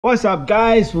What's up,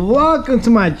 guys? Welcome to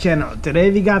my channel.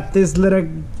 Today we got this little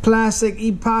plastic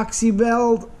epoxy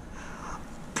belt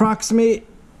approximate,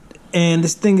 and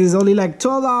this thing is only like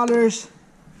 $12.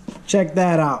 Check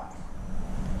that out.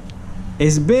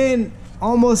 It's been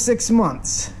almost 6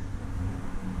 months,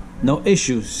 no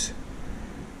issues.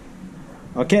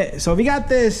 Okay, so we got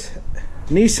this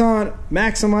Nissan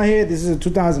Maxima here. This is a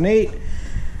 2008.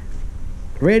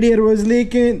 Radiator was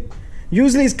leaking.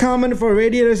 Usually it's common for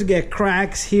radiators to get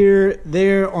cracks here,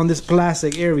 there on this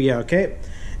plastic area, okay?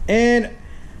 And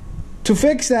to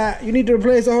fix that, you need to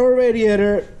replace the whole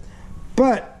radiator.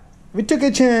 But we took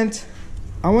a chance.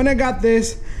 And when I got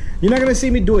this, you're not gonna see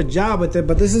me do a job with it,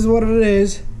 but this is what it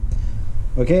is.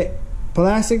 Okay,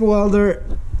 plastic welder.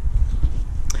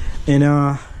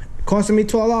 And costing me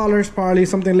 $12, probably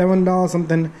something $11,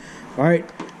 something. All right,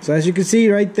 so as you can see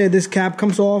right there, this cap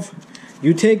comes off.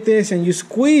 You take this and you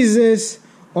squeeze this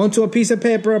onto a piece of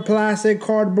paper, plastic,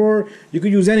 cardboard. You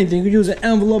could use anything. You could use an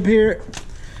envelope here.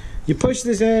 You push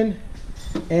this in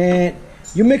and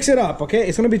you mix it up, okay?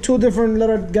 It's gonna be two different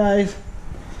little guys.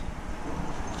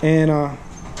 And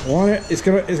it's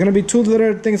gonna be two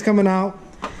little things coming out.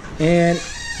 And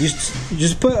you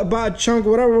just put about a chunk,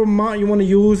 whatever amount you want to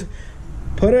use.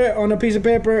 Put it on a piece of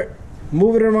paper.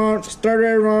 Move it around, stir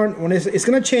it around. When it's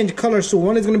gonna change colors too.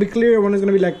 One is gonna be clear, one is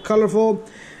gonna be like colorful,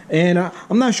 and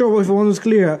I'm not sure if one was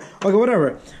clear. Okay,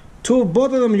 whatever.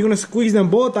 Both of them, you're gonna squeeze them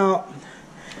both out,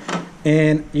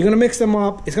 and you're gonna mix them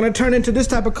up. It's gonna turn into this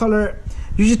type of color.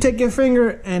 You just take your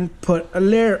finger and put a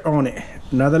layer on it.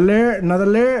 Another layer, another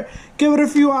layer. Give it a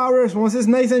few hours. Once it's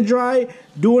nice and dry,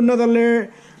 do another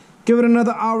layer. Give it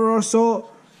another hour or so.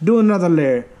 Do another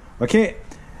layer. Okay.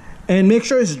 And make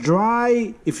sure it's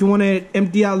dry. If you want to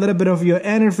empty out a little bit of your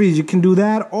antifreeze, you can do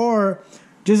that. Or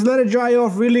just let it dry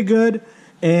off really good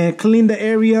and clean the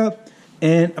area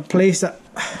and place a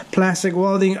plastic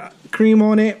welding cream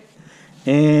on it.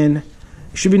 And it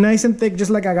should be nice and thick,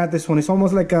 just like I got this one. It's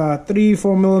almost like a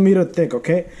 3-4 millimeter thick,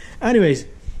 okay? Anyways,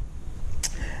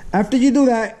 after you do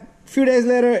that, a few days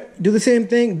later, do the same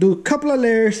thing. Do a couple of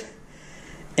layers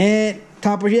and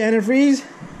top of your antifreeze.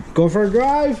 Go for a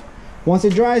drive. Once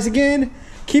it dries again,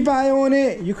 keep an eye on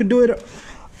it. You can do it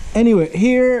anywhere,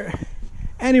 here,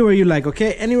 anywhere you like,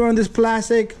 okay? Anywhere on this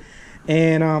plastic.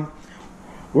 And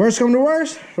worst come to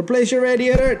worst, replace your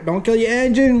radiator. Don't kill your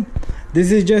engine.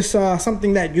 This is just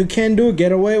something that you can do,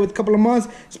 get away with a couple of months.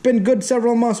 It's been good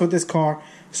several months with this car.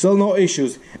 Still no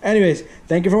issues. Anyways,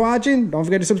 thank you for watching. Don't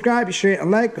forget to subscribe, share,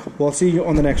 and like. We'll see you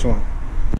on the next one.